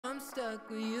stuck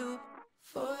with you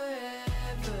forever,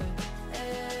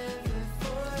 ever,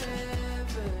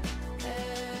 forever,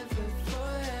 ever,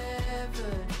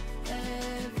 forever,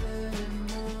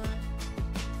 evermore.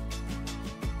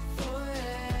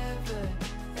 Forever,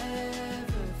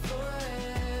 ever,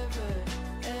 forever,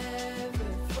 ever,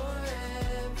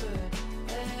 forever,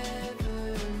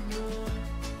 evermore.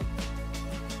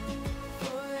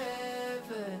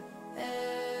 Forever,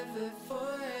 ever,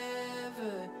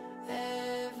 forever,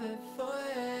 ever,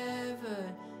 forever,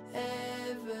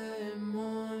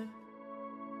 evermore.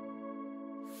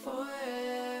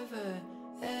 Forever,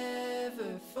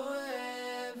 ever,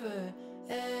 forever,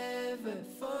 ever,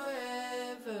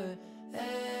 forever,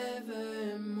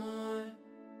 evermore.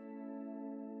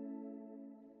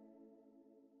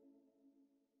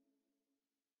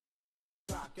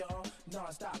 Rock y'all,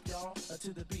 non-stop y'all,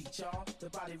 to the beat y'all, the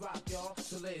body rock y'all,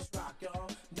 so let's rock y'all,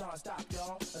 non-stop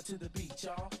y'all, to the beat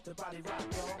y'all, the body rock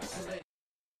y'all, so let's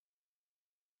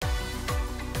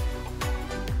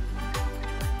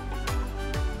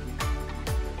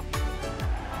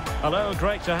Hello,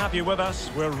 great to have you with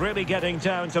us. We're really getting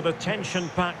down to the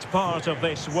tension-packed part of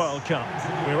this World Cup.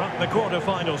 We're at the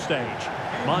quarter-final stage.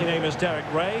 My name is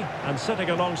Derek Ray, and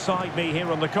sitting alongside me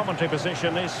here on the commentary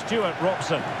position is Stuart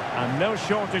Robson. And no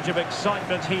shortage of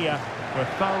excitement here. We're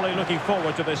thoroughly looking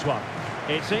forward to this one.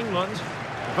 It's England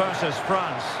versus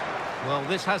France. Well,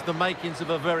 this has the makings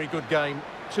of a very good game.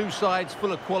 Two sides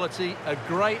full of quality, a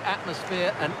great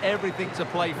atmosphere and everything to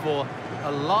play for.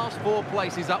 The last four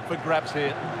places up for grabs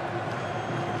here.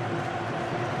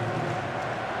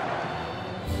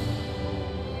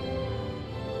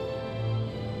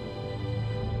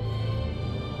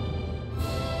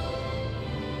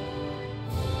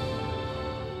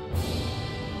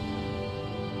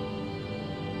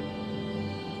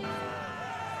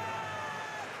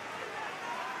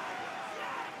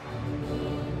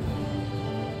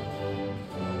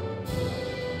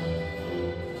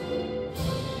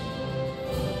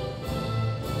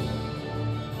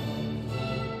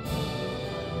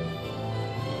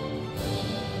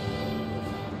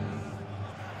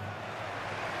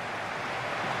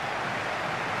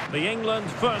 The England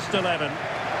first 11.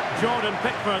 Jordan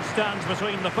Pickford stands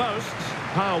between the posts.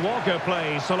 Kyle Walker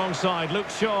plays alongside Luke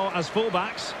Shaw as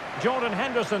fullbacks. Jordan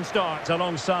Henderson starts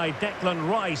alongside Declan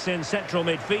Rice in central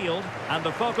midfield. And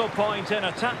the focal point in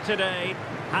attack today,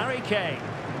 Harry Kane.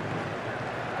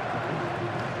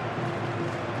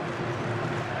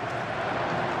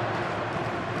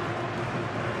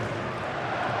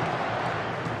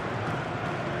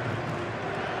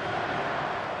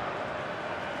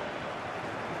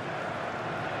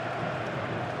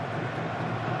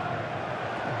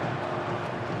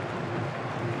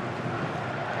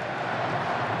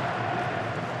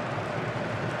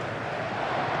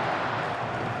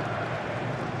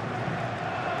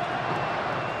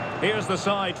 Here's the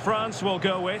side France will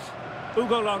go with.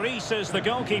 Hugo Lloris is the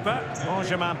goalkeeper.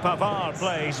 Benjamin Pavard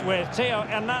plays with Theo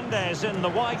Hernandez in the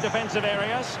wide defensive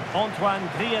areas. Antoine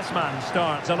Griezmann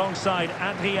starts alongside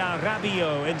Adrien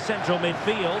Rabiot in central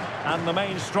midfield. And the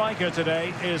main striker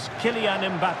today is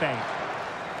Kylian Mbappe.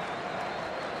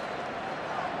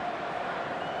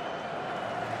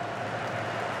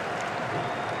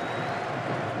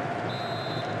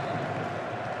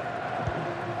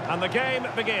 And the game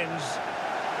begins.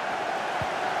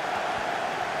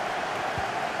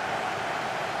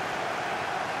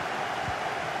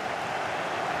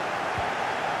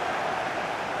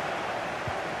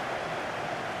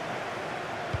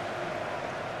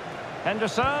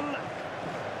 Henderson.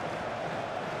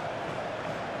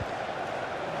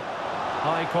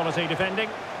 High quality defending.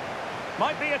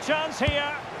 Might be a chance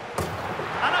here.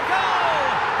 And a goal!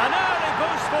 An early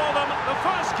boost for them. The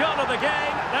first goal of the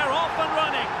game. They're off and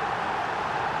running.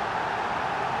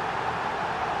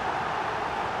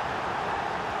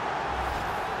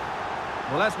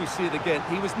 Well, as we see it again,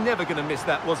 he was never going to miss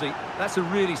that, was he? That's a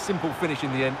really simple finish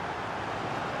in the end.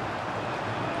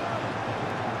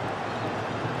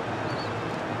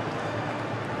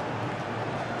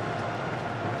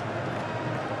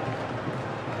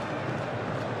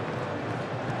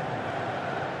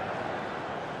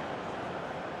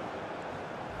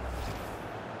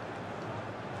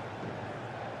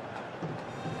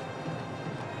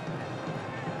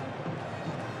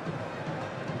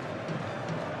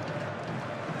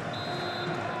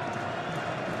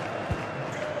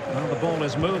 Well, the ball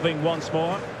is moving once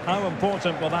more. How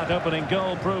important will that opening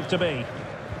goal prove to be?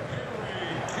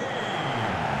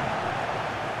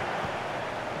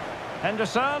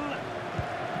 Henderson.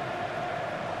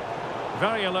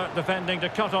 Very alert defending to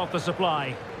cut off the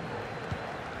supply.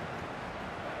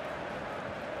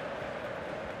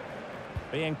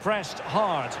 Being pressed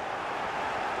hard.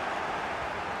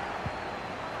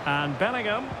 And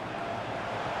Bellingham.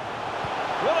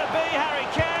 Will it be Harry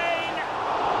Kane?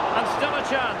 And still a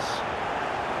chance.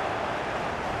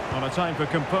 On a time for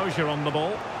composure on the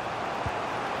ball.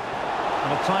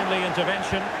 And a timely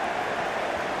intervention.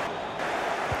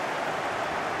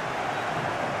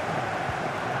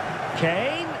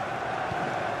 Kane.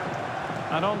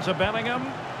 And on to Bellingham.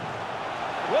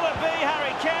 Will it be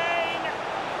Harry Kane?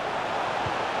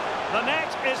 The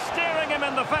net is staring him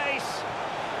in the face.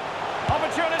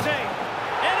 Opportunity.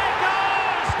 In it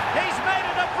goes! He's made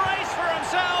it a brace for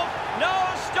himself. No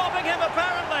stopping him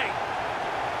apparently.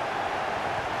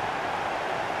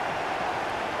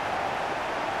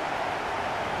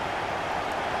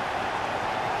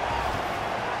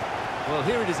 Well,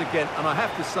 here it is again, and I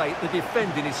have to say, the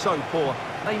defending is so poor.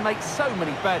 They make so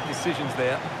many bad decisions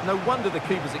there. No wonder the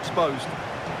keeper's exposed.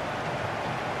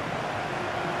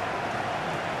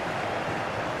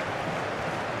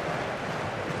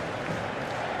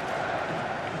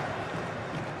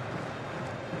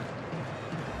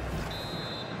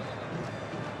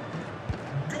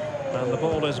 And the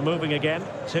ball is moving again.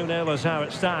 2-0 is how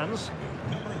it stands.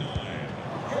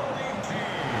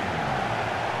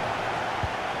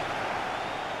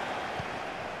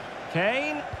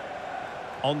 Kane.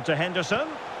 On to Henderson.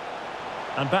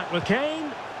 And back with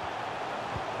Kane.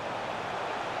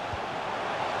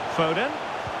 Foden.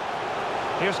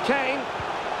 Here's Kane.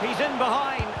 He's in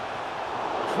behind.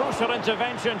 Crucial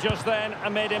intervention just then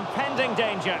amid impending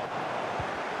danger.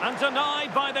 And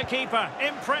denied by the keeper.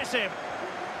 Impressive.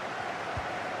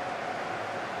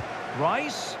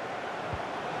 Rice.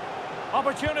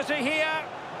 Opportunity here.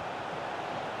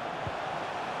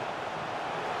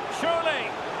 Surely.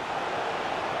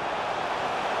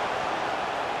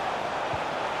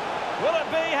 Will it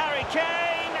be Harry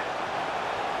Kane?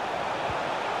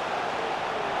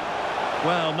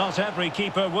 Well, not every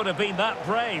keeper would have been that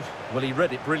brave. Well, he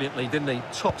read it brilliantly, didn't he?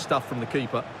 Top stuff from the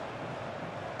keeper.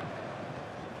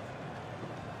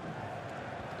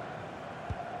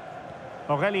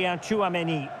 Aurélien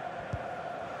Tchouaméni.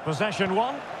 Possession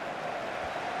one.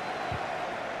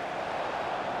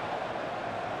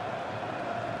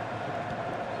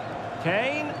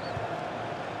 Kane.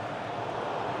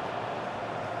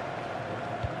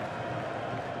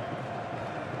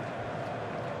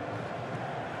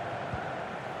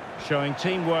 Showing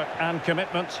teamwork and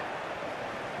commitment.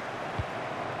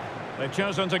 They've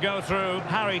chosen to go through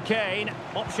Harry Kane.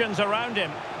 Options around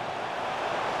him.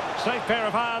 Safe pair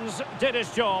of hands, did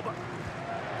his job.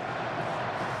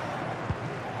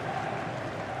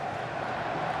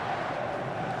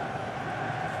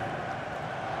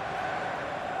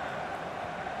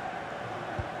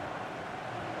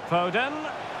 Foden.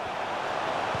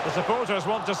 The supporters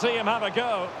want to see him have a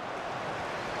go.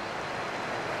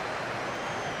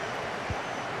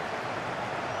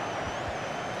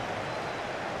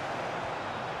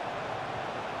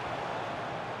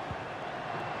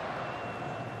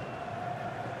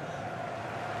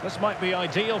 This might be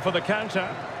ideal for the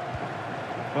counter.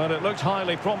 Well, it looked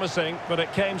highly promising, but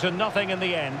it came to nothing in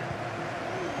the end.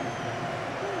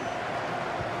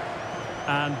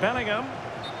 And Bellingham.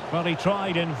 Well, he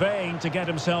tried in vain to get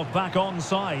himself back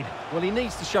onside. Well, he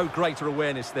needs to show greater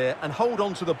awareness there and hold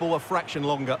on to the ball a fraction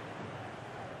longer.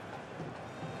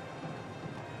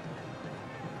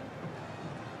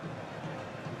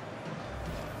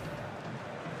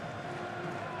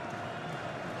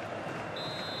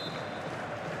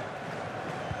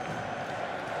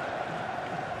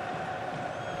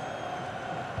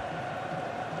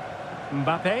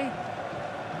 Mbappe.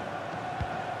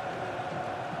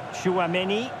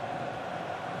 Tchouaméni.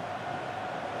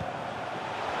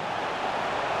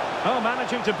 Oh,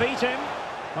 managing to beat him.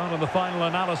 Well, in the final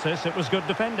analysis, it was good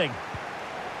defending.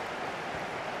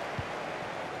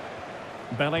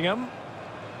 Bellingham.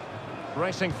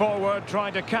 Racing forward,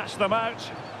 trying to catch them out.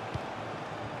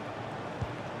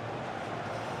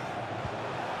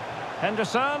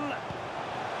 Henderson.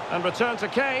 And return to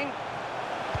Kane.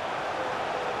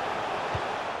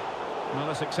 Well,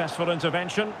 a successful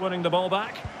intervention, winning the ball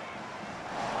back.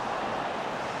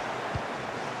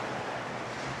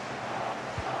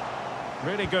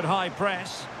 Really good high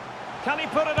press. Can he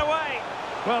put it away?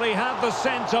 Well, he had the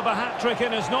scent of a hat-trick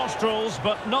in his nostrils,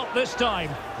 but not this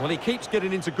time. Well, he keeps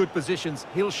getting into good positions.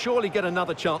 He'll surely get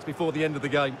another chance before the end of the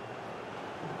game.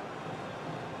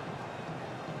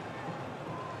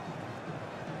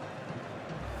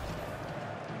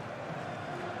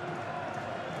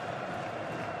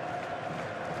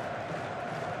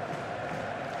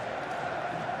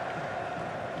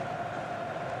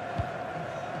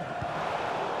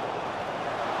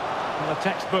 A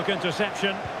Textbook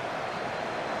interception.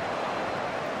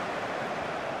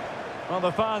 Well,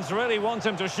 the fans really want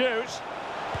him to shoot.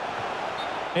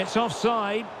 It's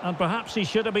offside, and perhaps he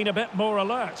should have been a bit more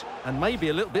alert. And maybe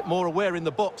a little bit more aware in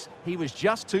the box. He was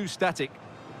just too static.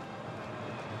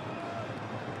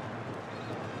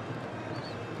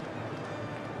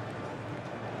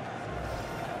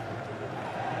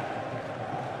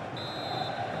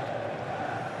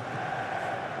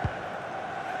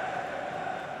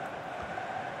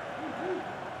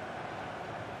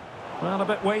 Well, a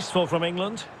bit wasteful from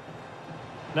England.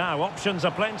 Now, options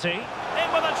are plenty.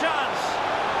 In with a chance!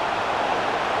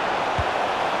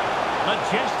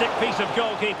 Majestic piece of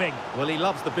goalkeeping. Well, he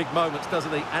loves the big moments,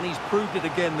 doesn't he? And he's proved it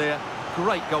again there.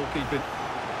 Great goalkeeping.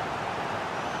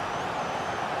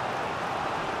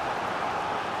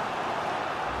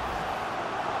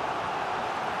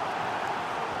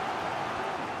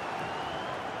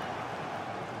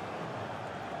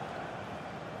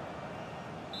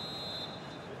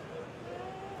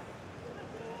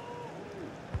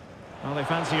 Well, they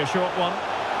fancy a short one.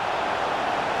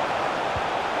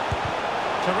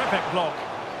 Terrific block.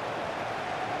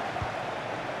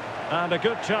 And a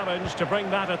good challenge to bring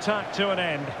that attack to an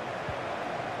end.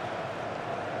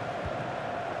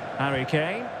 Harry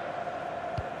Kane.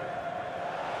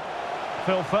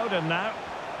 Phil Foden now.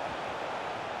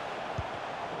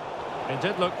 It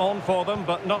did look on for them,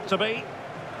 but not to be.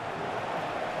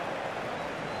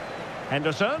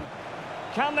 Henderson.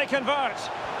 Can they convert?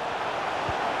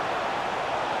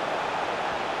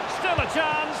 Still a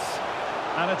chance.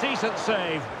 And a decent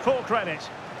save. Full credit.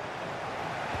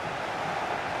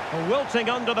 Wilting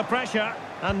under the pressure.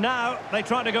 And now they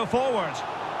try to go forward.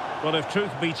 Well, if truth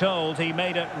be told, he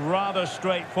made it rather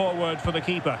straightforward for the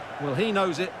keeper. Well, he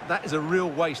knows it. That is a real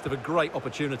waste of a great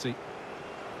opportunity.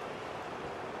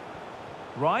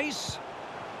 Rice.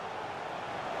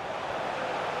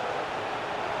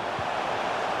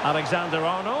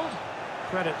 Alexander-Arnold.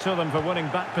 Credit to them for winning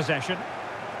back possession.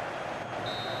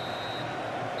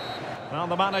 Well,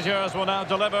 the managers will now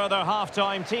deliver their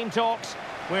half-time team talks.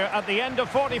 We're at the end of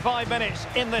 45 minutes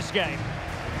in this game.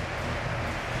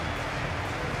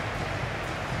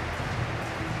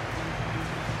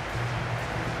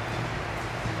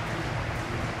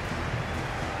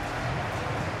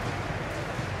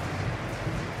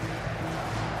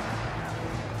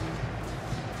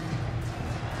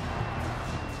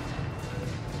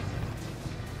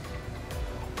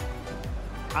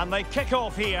 And they kick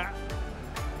off here.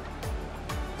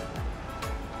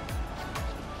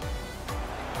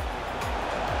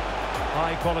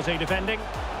 High quality defending.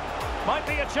 Might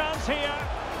be a chance here.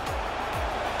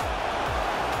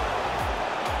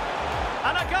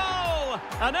 And a goal!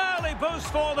 An early boost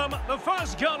for them. The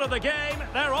first goal of the game.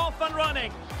 They're off and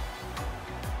running.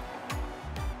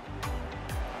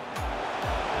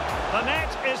 The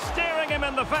net is staring him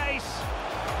in the face.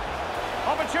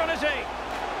 Opportunity.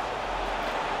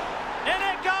 In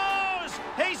it goes!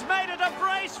 He's made it a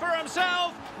brace for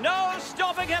himself. No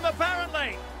stopping him,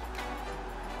 apparently.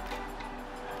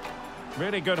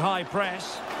 Really good high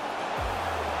press.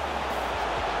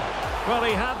 Well,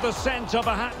 he had the scent of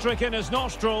a hat-trick in his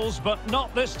nostrils, but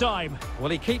not this time. Well,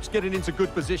 he keeps getting into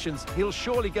good positions. He'll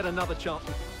surely get another chance.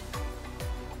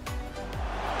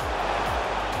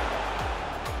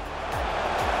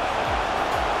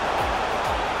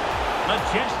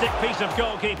 Majestic piece of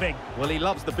goalkeeping. Well, he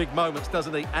loves the big moments,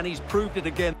 doesn't he? And he's proved it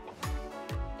again.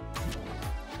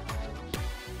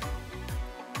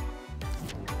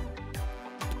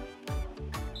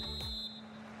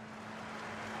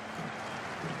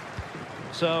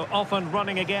 So off and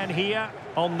running again here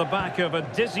on the back of a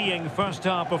dizzying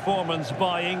first-half performance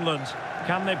by England.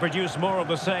 Can they produce more of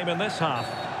the same in this half?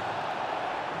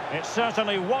 It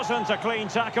certainly wasn't a clean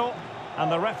tackle,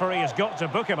 and the referee has got to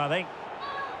book him, I think.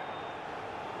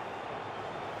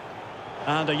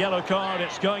 And a yellow card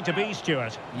it's going to be,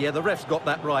 Stuart. Yeah, the ref's got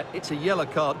that right. It's a yellow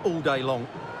card all day long.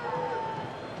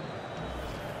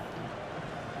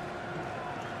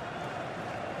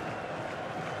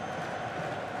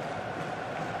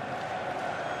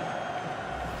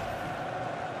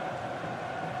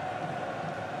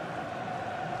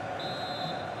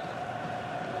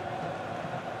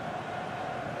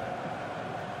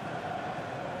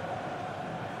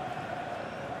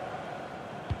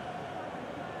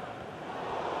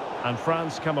 And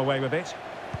France come away with it.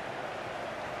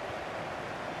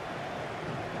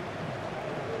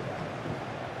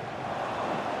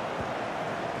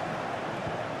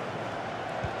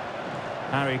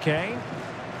 Harry Kane.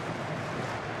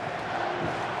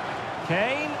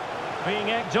 Kane being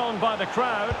egged on by the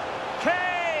crowd.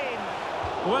 Kane!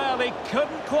 Well, he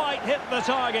couldn't quite hit the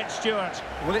target, Stuart.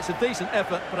 Well, it's a decent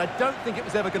effort, but I don't think it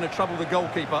was ever going to trouble the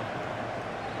goalkeeper.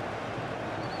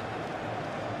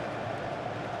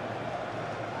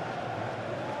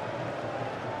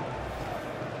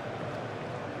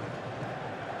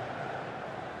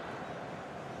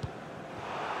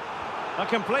 A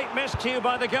complete miscue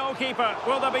by the goalkeeper.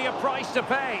 Will there be a price to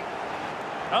pay?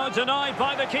 Oh, denied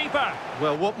by the keeper.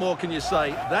 Well, what more can you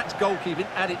say? That's goalkeeping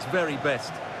at its very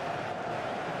best.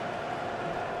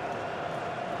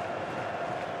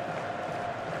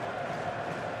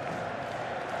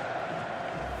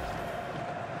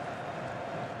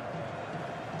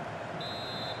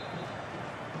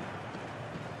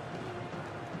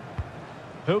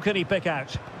 Who can he pick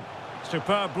out?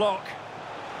 Superb block.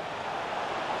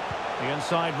 The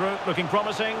inside route looking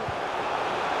promising.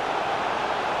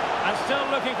 And still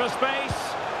looking for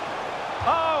space.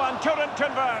 Oh, and couldn't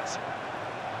convert.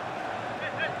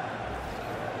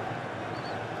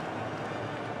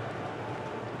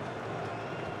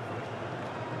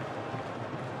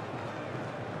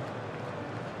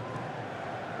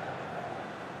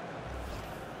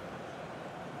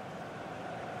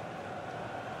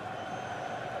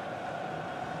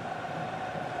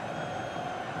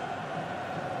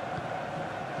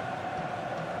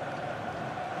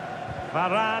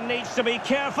 Varane needs to be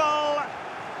careful.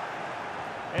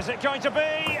 Is it going to be?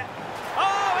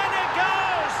 Oh, in it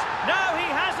goes! Now he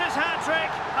has his hat-trick.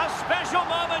 A special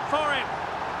moment for him.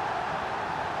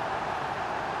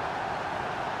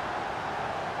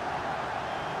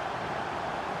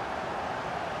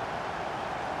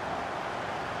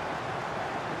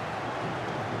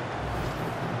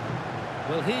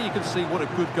 Well, here you can see what a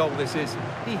good goal this is.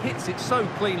 He hits it so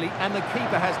cleanly and the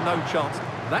keeper has no chance.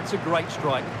 That's a great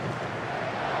strike.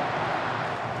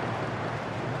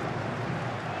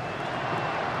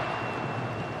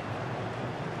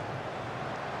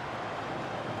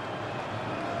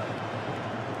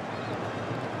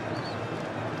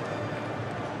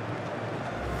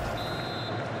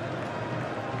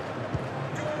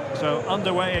 So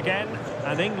underway again,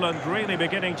 and England really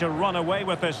beginning to run away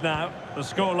with this now. The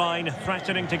scoreline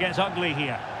threatening to get ugly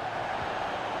here.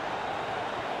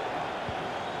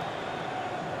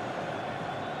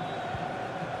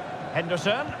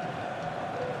 Henderson.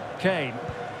 Kane.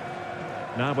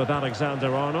 Now with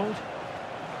Alexander-Arnold.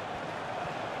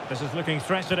 This is looking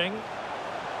threatening.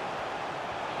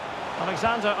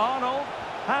 Alexander-Arnold.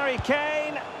 Harry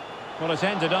Kane. Well, it's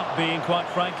ended up being, quite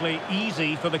frankly,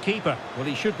 easy for the keeper. Well,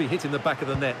 he should be hitting the back of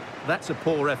the net. That's a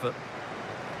poor effort.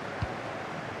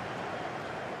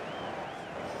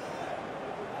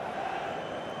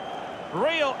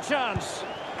 Real chance.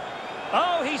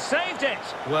 Oh, he saved it.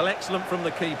 Well, excellent from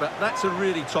the keeper. That's a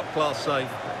really top-class save.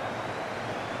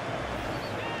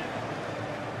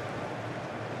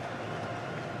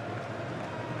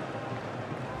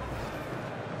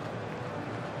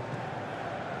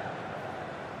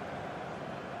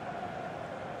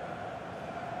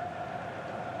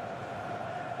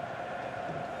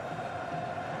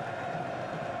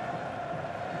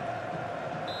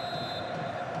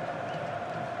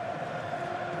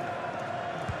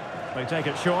 They take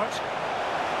it short.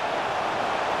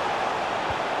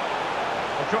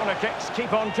 The corner kicks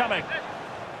keep on coming.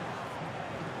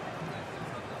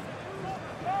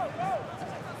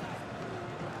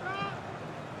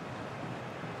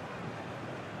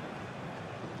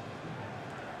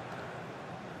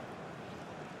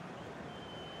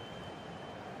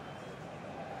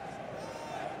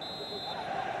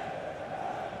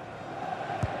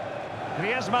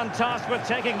 Griezmann tasked with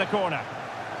taking the corner.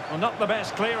 Well, not the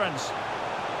best clearance.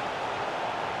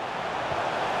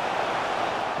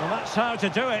 Well, that's how to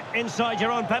do it inside your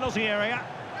own penalty area.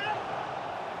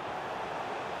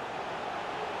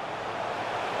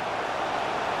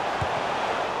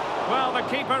 Well, the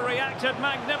keeper reacted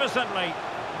magnificently.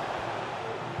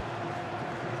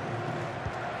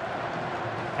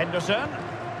 Henderson.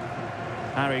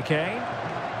 Harry Kane.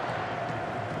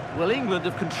 Well, England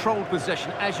have controlled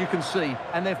possession, as you can see,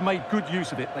 and they've made good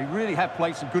use of it. They really have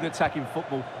played some good attacking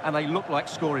football, and they look like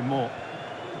scoring more.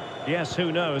 Yes,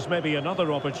 who knows, maybe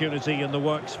another opportunity in the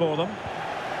works for them.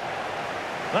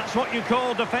 That's what you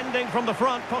call defending from the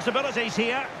front. Possibilities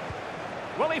here.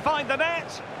 Will he find the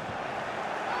net?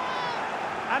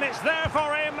 And it's there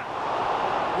for him.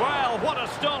 Well, what a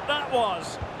stop that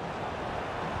was.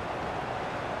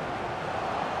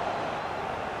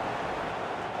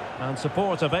 And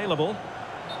support available.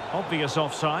 Obvious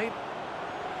offside.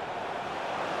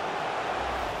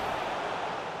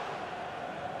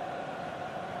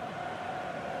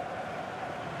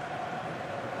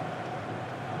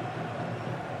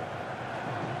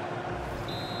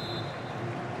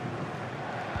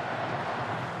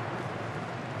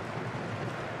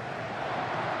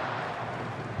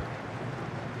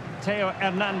 Theo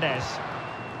Hernandez.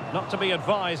 Not to be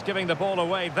advised giving the ball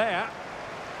away there.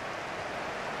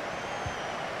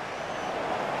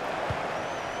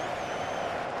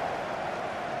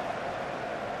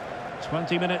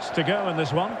 "20 minutes to go in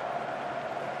this one.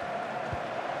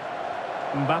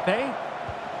 Mbappe.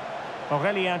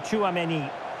 Aurelien Tchouameni.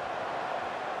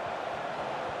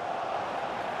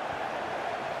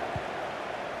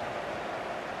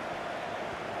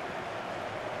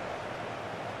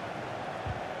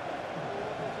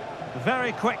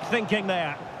 Very quick thinking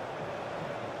there.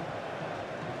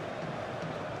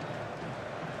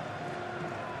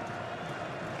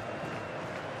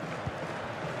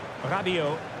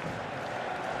 Rabiot.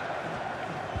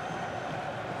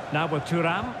 Now with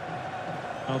Thuram.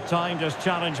 Well, timed his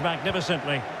challenge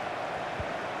magnificently.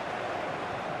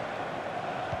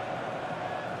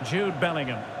 Jude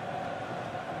Bellingham.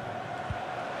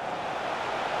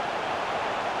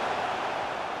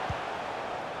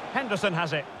 Henderson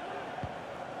has it.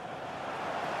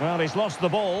 Well, he's lost the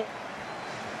ball.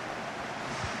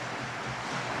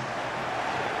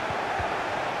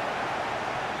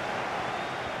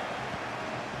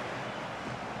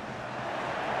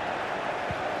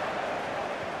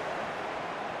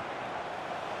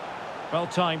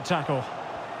 Well-timed tackle.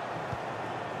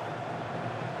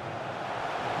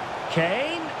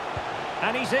 Kane.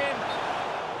 And he's in.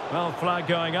 Well, flag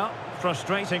going up.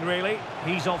 Frustrating, really.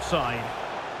 He's offside.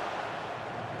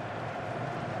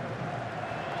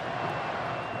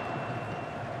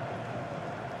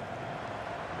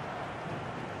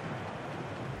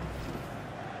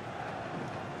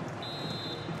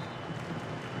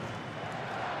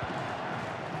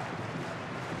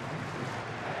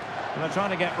 They're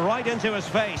trying to get right into his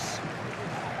face.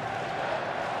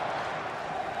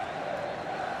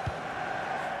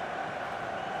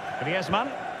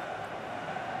 Griezmann.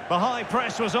 The high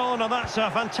press was on, and that's a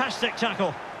fantastic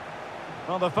tackle.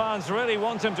 Well, the fans really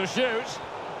want him to shoot.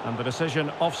 And the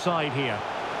decision offside here.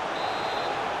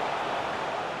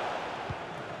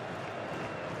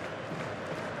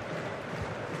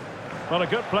 Well, a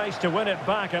good place to win it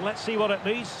back, and let's see what it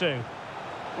leads to.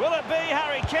 Will it be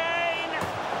Harry Kane?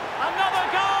 Another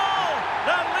goal!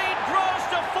 The lead grows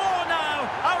to 4 now.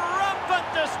 A rampant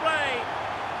display.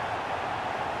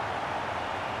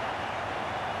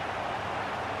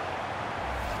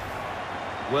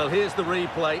 Well, here's the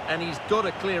replay, and he's got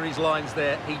to clear his lines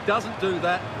there. He doesn't do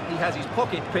that. He has his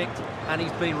pocket picked, and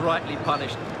he's been rightly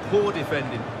punished. Poor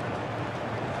defending.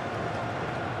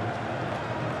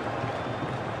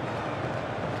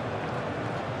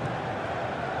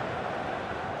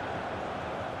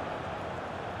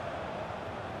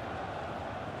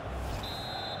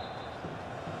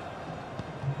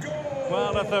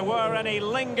 Well, if there were any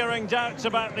lingering doubts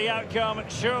about the outcome,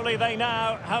 surely they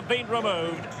now have been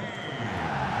removed.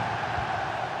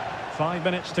 5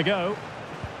 minutes to go.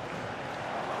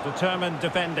 Determined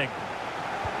defending.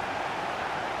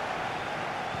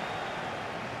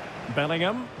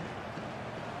 Bellingham.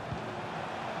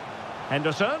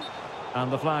 Henderson. And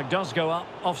the flag does go up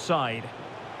offside.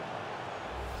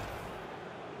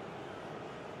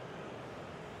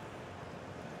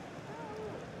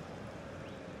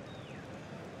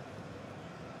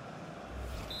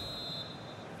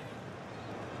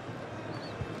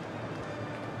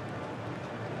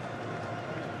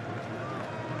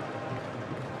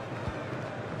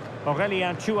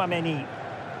 Aurelien Tchouameni.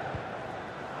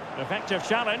 Effective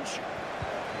challenge.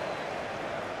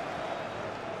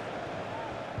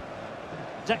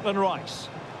 Declan Rice.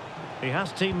 He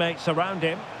has teammates around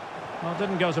him. Well,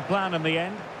 didn't go to plan in the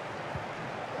end.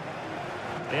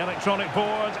 The electronic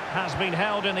board has been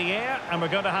held in the air, and we're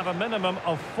going to have a minimum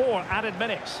of 4 added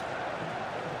minutes.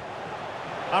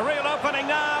 A real opening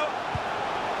now.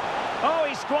 Oh,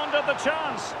 he squandered the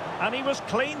chance, and he was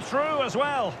clean through as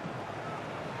well.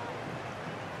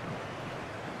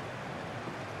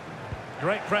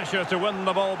 Great pressure to win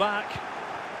the ball back.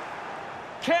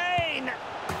 Kane!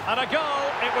 And a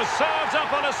goal. It was served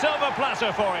up on a silver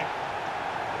platter for him.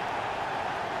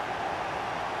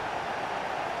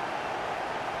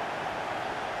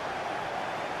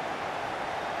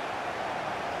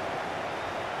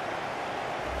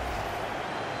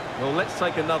 Well, let's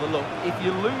take another look. If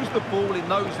you lose the ball in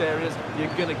those areas, you're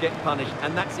going to get punished.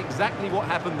 And that's exactly what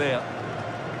happened there.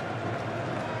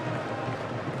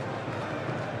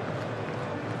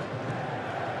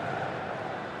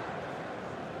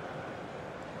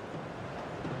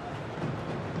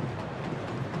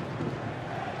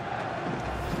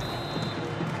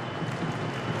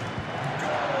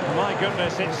 My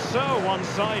goodness, it's so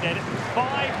one-sided.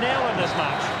 5-0 in this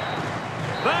match.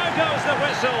 There goes the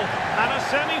whistle, and a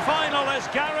semi-final is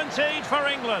guaranteed for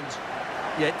England.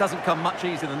 Yeah, it doesn't come much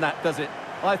easier than that, does it?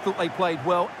 I thought they played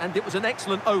well, and it was an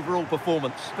excellent overall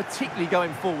performance, particularly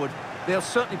going forward. They'll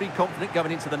certainly be confident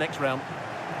going into the next round.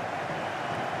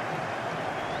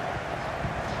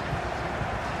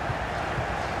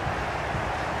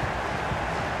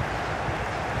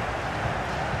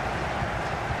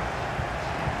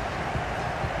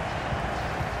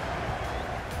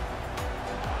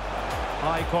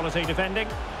 High quality defending.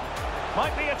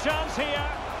 Might be a chance here.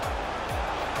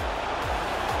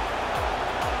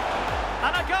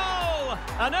 And a goal!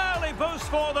 An early boost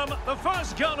for them. The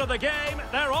first goal of the game.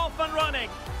 They're off and running.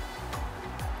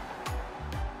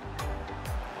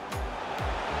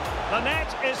 The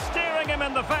net is staring him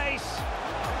in the face.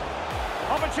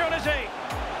 Opportunity.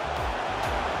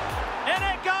 In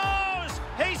it goes!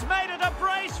 He's made it a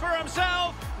brace for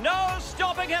himself. No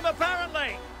stopping him,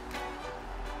 apparently.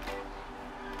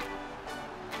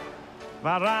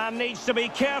 Varane needs to be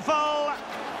careful.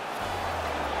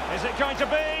 Is it going to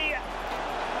be?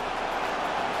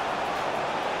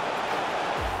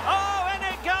 Oh, in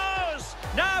it goes!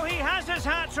 Now he has his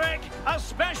hat-trick. A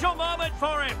special moment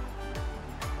for him.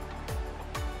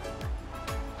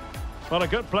 Well, a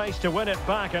good place to win it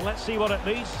back, and let's see what it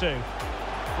leads to.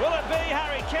 Will it be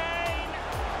Harry Kane?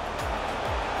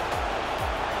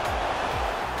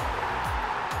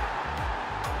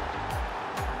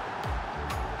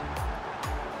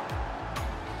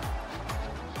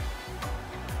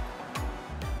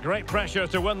 Great pressure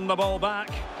to win the ball back.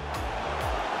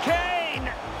 Kane!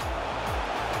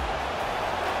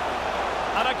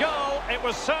 And a goal. It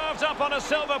was served up on a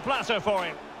silver platter for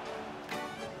him.